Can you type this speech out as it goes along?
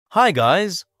Hi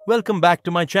guys, welcome back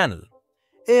to my channel.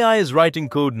 AI is writing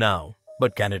code now,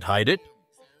 but can it hide it?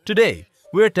 Today,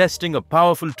 we're testing a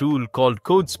powerful tool called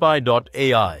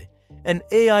Codespy.ai, an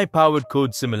AI-powered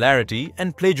code similarity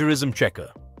and plagiarism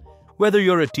checker. Whether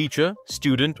you're a teacher,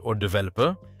 student, or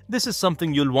developer, this is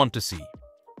something you'll want to see.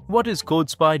 What is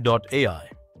Codespy.ai?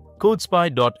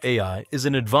 Codespy.ai is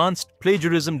an advanced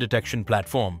plagiarism detection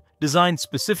platform designed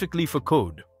specifically for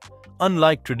code.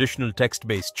 Unlike traditional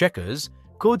text-based checkers,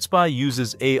 Codespy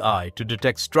uses AI to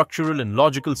detect structural and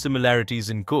logical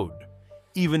similarities in code,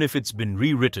 even if it's been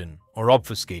rewritten or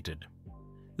obfuscated.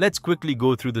 Let's quickly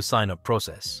go through the sign-up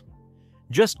process.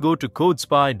 Just go to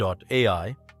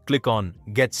Codespy.ai, click on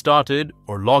Get Started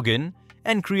or Login,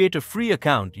 and create a free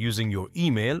account using your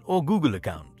email or Google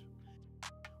account.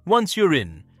 Once you're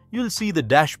in, you'll see the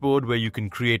dashboard where you can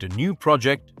create a new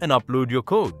project and upload your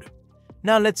code.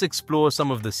 Now let's explore some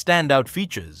of the standout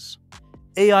features.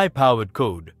 AI-powered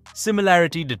code,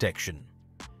 similarity detection.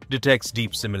 Detects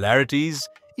deep similarities,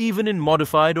 even in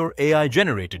modified or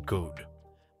AI-generated code.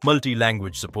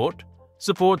 Multi-language support.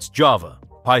 Supports Java,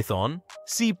 Python,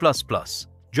 C++,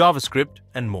 JavaScript,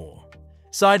 and more.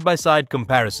 Side-by-side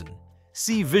comparison.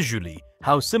 See visually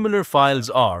how similar files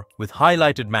are with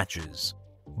highlighted matches.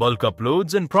 Bulk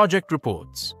uploads and project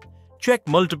reports. Check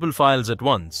multiple files at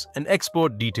once and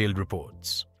export detailed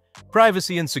reports.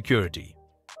 Privacy and security.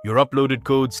 Your uploaded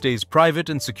code stays private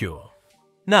and secure.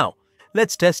 Now,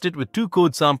 let's test it with two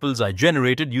code samples I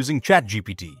generated using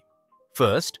ChatGPT.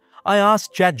 First, I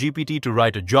asked ChatGPT to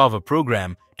write a Java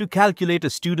program to calculate a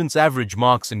student's average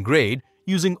marks and grade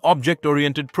using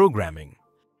object-oriented programming.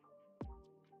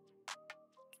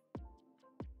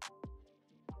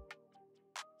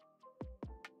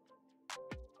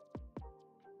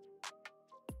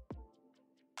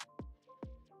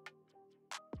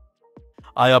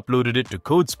 I uploaded it to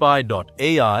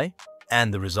Codespy.ai,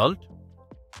 and the result?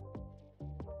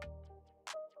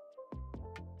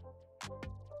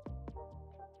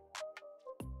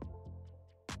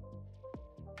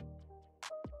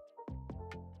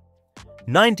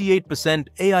 "98%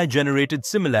 AI-generated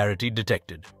similarity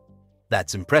detected."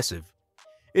 That's impressive.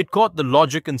 It caught the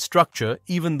logic and structure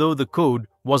even though the code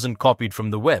wasn't copied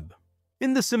from the web.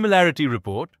 In the similarity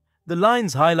report, the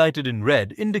lines highlighted in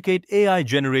red indicate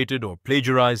AI-generated or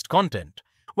plagiarized content,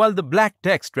 while the black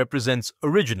text represents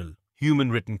original,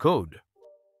 human-written code.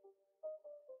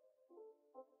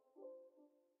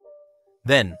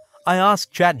 Then, I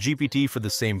asked ChatGPT for the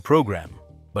same program,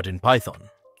 but in Python.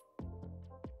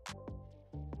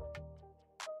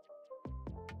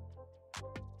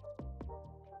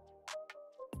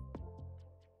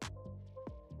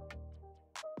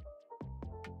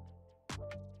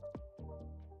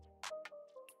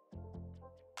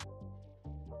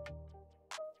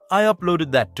 I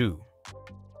uploaded that too.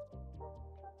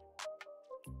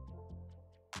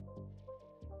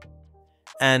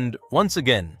 And once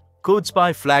again,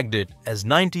 Codespy flagged it as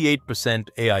 98%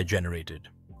 AI generated.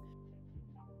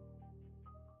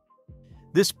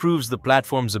 This proves the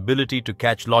platform's ability to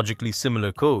catch logically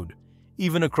similar code,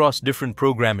 even across different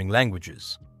programming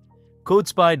languages.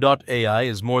 Codespy.ai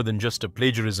is more than just a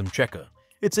plagiarism checker.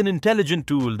 It's an intelligent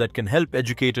tool that can help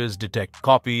educators detect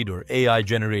copied or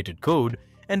AI-generated code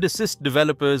and assist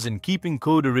developers in keeping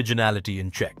code originality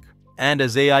in check. And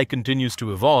as AI continues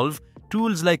to evolve,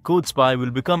 tools like Codespy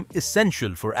will become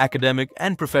essential for academic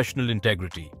and professional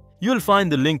integrity. You'll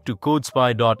find the link to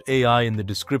Codespy.ai in the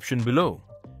description below.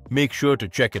 Make sure to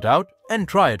check it out and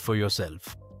try it for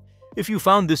yourself. If you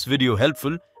found this video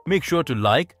helpful, make sure to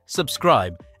like,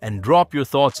 subscribe, and drop your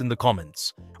thoughts in the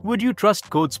comments. Would you trust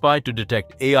Codespy to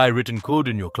detect AI-written code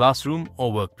in your classroom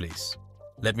or workplace?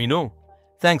 Let me know.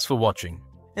 Thanks for watching,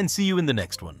 and see you in the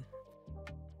next one.